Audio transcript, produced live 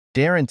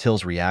Darren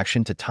Till's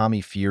reaction to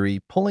Tommy Fury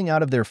pulling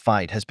out of their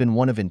fight has been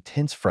one of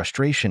intense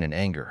frustration and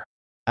anger.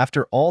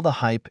 After all the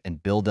hype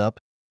and build-up,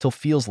 Till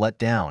feels let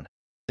down,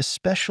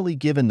 especially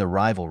given the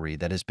rivalry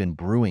that has been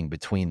brewing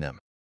between them.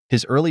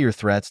 His earlier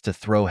threats to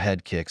throw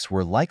head kicks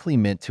were likely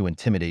meant to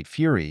intimidate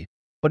Fury,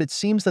 but it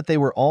seems that they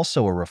were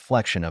also a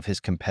reflection of his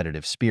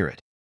competitive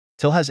spirit.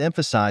 Till has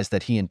emphasized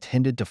that he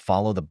intended to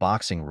follow the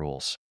boxing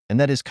rules, and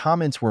that his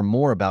comments were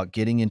more about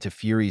getting into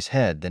Fury's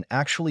head than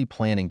actually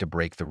planning to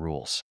break the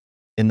rules.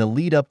 In the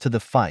lead-up to the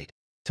fight,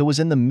 Till was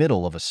in the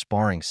middle of a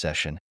sparring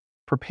session,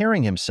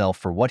 preparing himself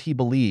for what he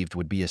believed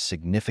would be a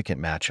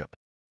significant matchup.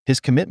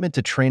 His commitment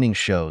to training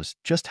shows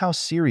just how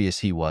serious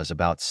he was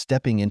about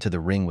stepping into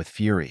the ring with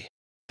Fury.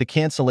 The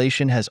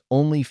cancellation has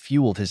only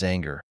fueled his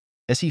anger,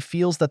 as he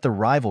feels that the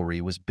rivalry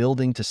was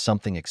building to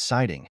something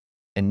exciting,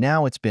 and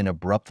now it's been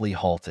abruptly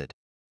halted.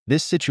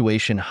 This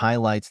situation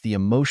highlights the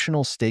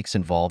emotional stakes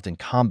involved in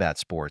combat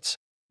sports,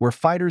 where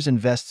fighters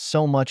invest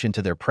so much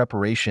into their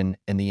preparation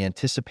and the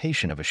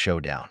anticipation of a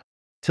showdown.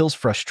 Till's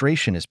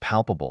frustration is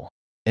palpable,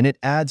 and it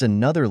adds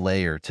another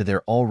layer to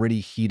their already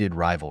heated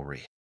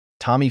rivalry.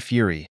 Tommy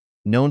Fury,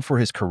 known for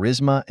his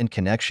charisma and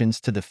connections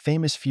to the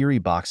famous Fury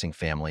boxing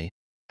family,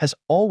 has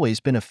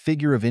always been a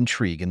figure of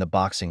intrigue in the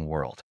boxing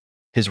world.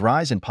 His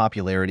rise in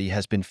popularity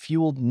has been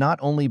fueled not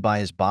only by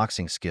his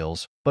boxing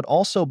skills, but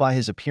also by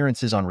his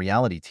appearances on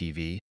reality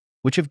TV,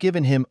 which have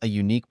given him a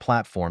unique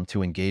platform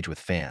to engage with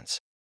fans.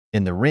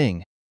 In the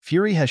ring,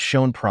 Fury has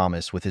shown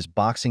promise with his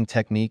boxing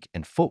technique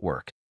and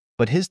footwork,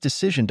 but his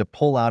decision to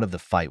pull out of the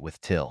fight with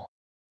Till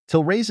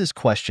raises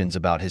questions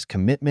about his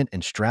commitment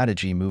and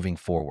strategy moving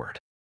forward.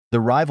 The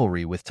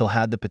rivalry with Till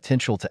had the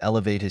potential to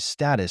elevate his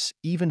status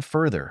even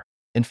further,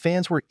 and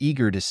fans were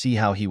eager to see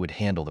how he would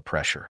handle the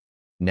pressure.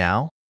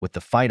 Now, with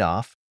the fight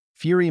off,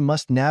 Fury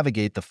must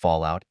navigate the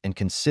fallout and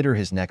consider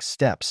his next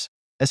steps,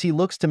 as he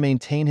looks to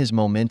maintain his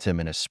momentum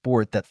in a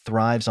sport that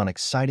thrives on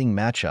exciting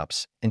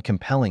matchups and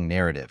compelling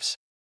narratives.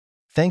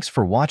 Thanks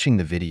for watching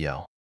the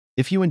video.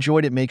 If you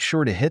enjoyed it, make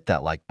sure to hit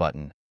that like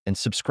button and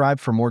subscribe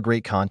for more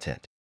great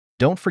content.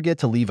 Don't forget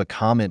to leave a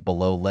comment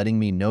below letting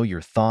me know your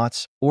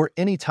thoughts or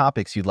any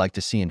topics you'd like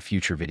to see in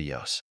future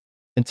videos.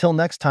 Until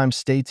next time,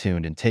 stay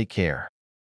tuned and take care.